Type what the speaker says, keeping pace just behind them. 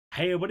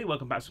Hey everybody,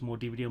 welcome back to some more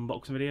DVD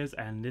unboxing videos,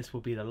 and this will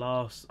be the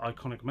last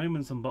iconic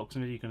moments unboxing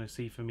video you're going to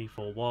see from me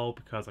for a while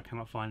because I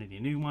cannot find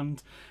any new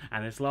ones.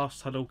 And this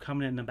last title,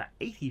 coming in number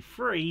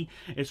 83,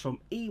 is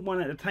from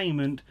E1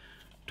 Entertainment,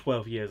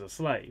 12 Years a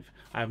Slave.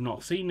 I have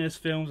not seen this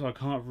film, so I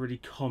can't really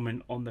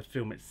comment on the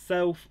film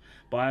itself,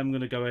 but I'm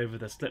going to go over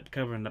the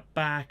slipcover in the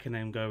back and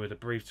then go over the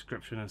brief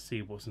description and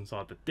see what's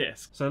inside the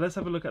disc. So let's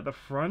have a look at the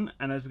front,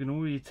 and as we can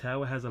already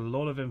tell, it has a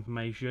lot of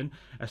information,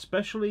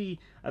 especially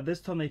at this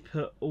time they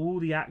put all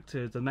the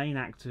actors, the main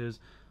actors,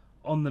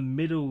 on the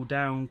middle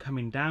down,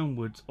 coming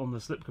downwards on the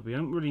slipcover. We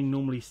don't really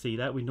normally see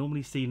that. We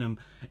normally see them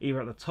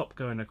either at the top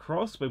going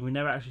across, but we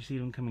never actually see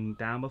them coming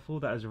down before.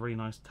 That is a really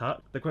nice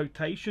touch. The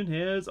quotation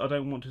here is, "I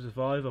don't want to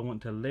survive, I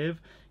want to live,"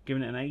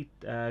 giving it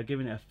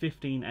a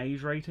 15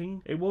 age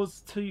rating. It was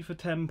 2 for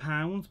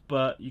 £10,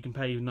 but you can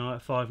pay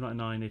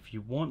 £5.99 if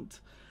you want.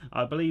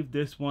 I believe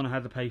this one I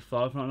had to pay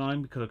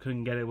 £5.99 because I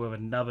couldn't get it with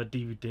another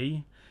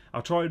DVD.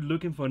 I tried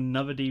looking for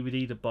another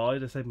DVD to buy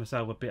to save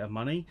myself a bit of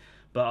money,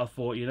 but I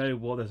thought, you know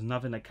what, there's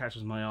nothing that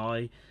catches my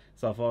eye,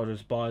 so I thought I'd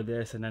just buy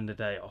this and end the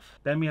day off.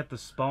 Then we have the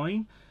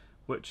spine,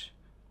 which,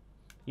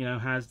 you know,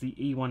 has the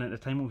E1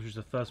 Entertainment, which is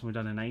the first one we've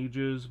done in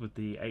ages, with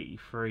the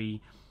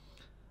 83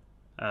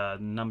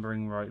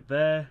 numbering right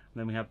there.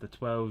 Then we have the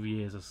 12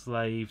 Years a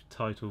Slave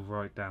title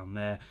right down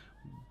there.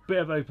 Bit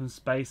of open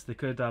space, they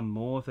could have done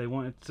more if they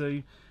wanted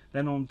to.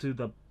 Then on to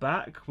the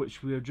back,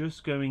 which we are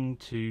just going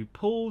to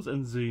pause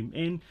and zoom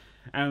in,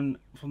 and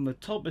from the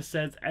top it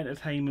says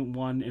Entertainment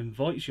 1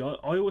 invites you.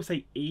 I always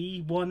say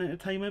E1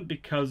 Entertainment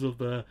because of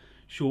the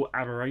short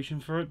abbreviation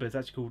for it, but it's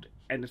actually called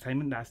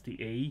Entertainment, that's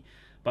the E,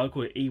 but I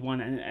call it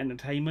E1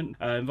 Entertainment.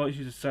 Invites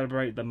you to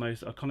celebrate the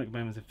most iconic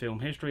moments in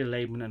film history,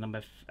 labelling at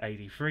number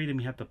 83. Then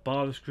we have the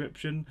bar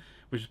description,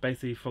 which is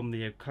basically from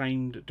the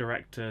acclaimed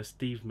director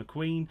Steve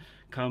McQueen,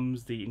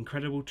 comes the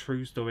incredible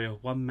true story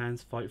of one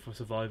man's fight for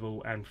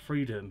survival and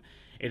freedom.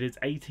 It is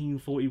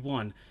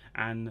 1841,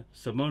 and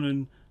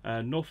Simon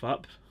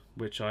Northup,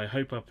 which I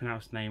hope I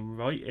pronounced the name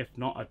right, if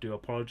not I do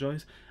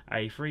apologise,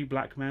 a free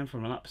black man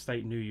from an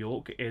upstate New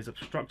York, is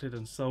abstracted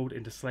and sold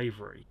into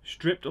slavery.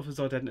 Stripped of his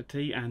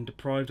identity and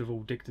deprived of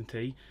all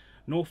dignity,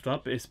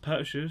 Northup is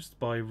purchased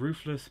by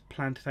ruthless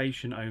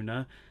plantation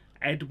owner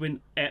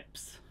Edwin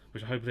Epps,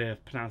 which I hope they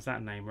have pronounced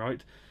that name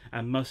right,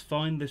 and must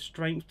find the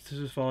strength to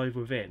survive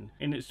within.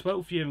 In its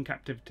 12th year in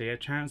captivity, a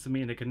chance to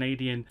meet a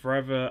Canadian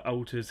forever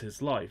alters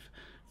his life.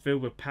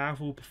 Filled with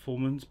powerful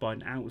performance by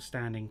an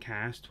outstanding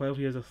cast, 12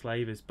 Years a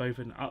Slave is both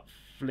an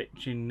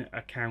uplifting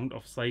account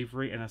of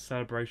slavery and a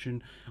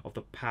celebration of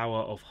the power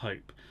of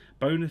hope.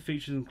 Bonus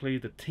features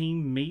include the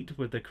team meet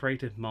with the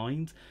creative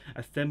minds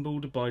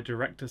assembled by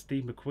director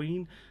Steve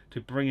McQueen to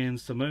bring in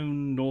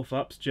Simone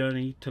Northup's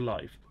journey to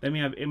life. Then we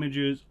have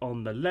images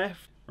on the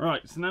left.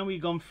 Right, so now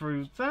we've gone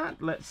through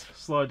that, let's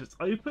slide it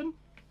open.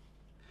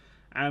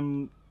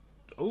 And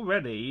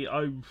already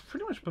I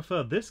pretty much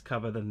prefer this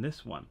cover than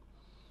this one,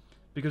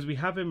 because we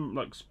have him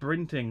like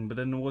sprinting, but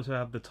then also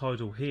have the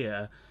title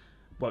here,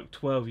 like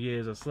 12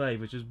 Years a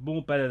Slave, which is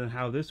more better than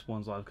how this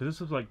one's like, because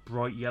this is like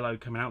bright yellow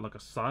coming out like a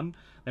sun.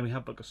 Then we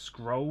have like a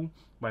scroll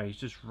where he's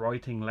just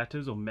writing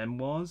letters or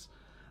memoirs.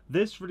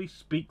 This really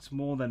speaks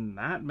more than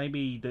that,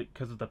 maybe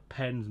because of the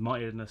pen's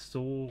mightier than a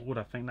sword.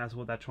 I think that's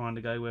what they're trying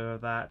to go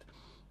with that.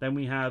 Then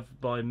we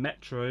have by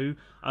Metro,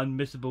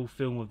 Unmissable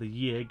Film of the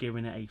Year,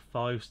 giving it a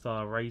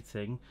 5-star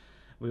rating.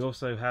 We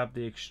also have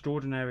the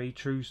extraordinary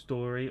true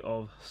story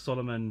of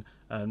Solomon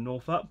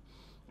Northup.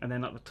 And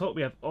then at the top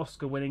we have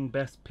Oscar-winning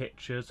Best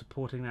Picture,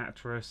 Supporting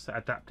Actress,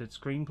 Adapted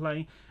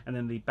Screenplay, and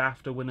then the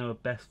BAFTA winner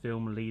of Best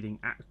Film Leading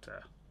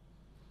Actor.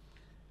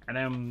 And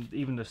then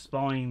even the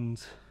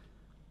spines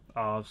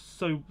are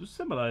so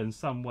similar in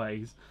some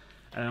ways.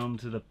 And on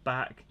to the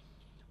back,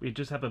 we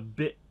just have a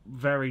bit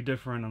very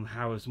different on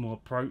how it's more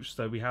approached.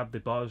 So we have the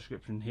bar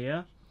description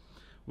here.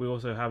 We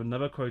also have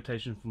another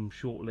quotation from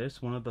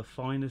Shortlist, one of the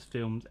finest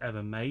films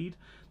ever made.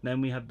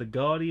 Then we have The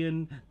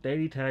Guardian,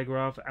 Daily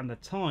Telegraph and The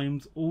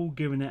Times all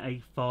giving it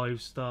a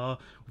 5-star,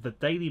 with the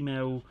Daily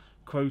Mail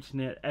quoting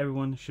it,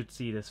 "Everyone should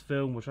see this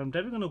film," which I'm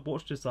definitely going to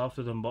watch this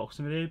after the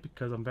unboxing video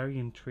because I'm very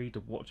intrigued to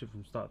watch it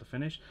from start to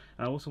finish.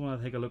 And I also want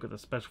to take a look at the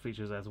special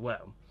features as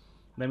well.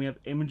 Then we have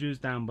images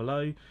down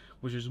below,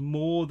 which is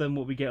more than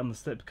what we get on the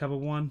slipcover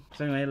one.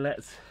 So anyway,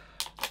 let's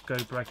go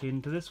back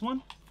into this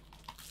one.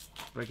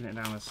 Breaking it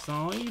down the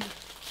side.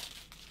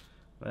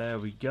 There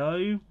we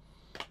go.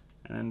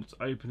 And let's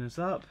open this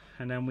up.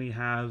 And then we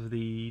have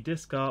the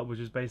disc art, which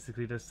is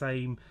basically the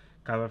same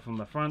cover from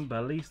the front, but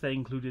at least they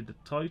included the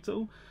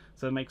title,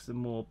 so it makes it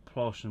more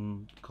plush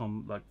and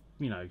like,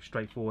 you know,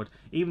 straightforward.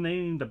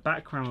 Even the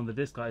background on the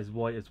disc art is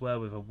white as well,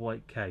 with a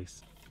white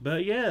case.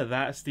 But yeah,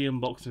 that's the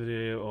unboxing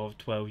video of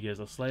 12 Years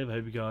a Slave. I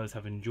hope you guys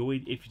have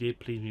enjoyed. If you did,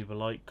 please leave a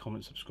like,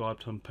 comment, subscribe,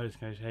 turn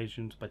post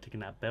notifications by ticking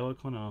that bell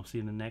icon, and I'll see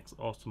you in the next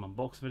awesome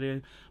unboxing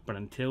video. But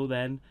until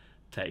then,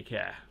 take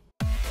care.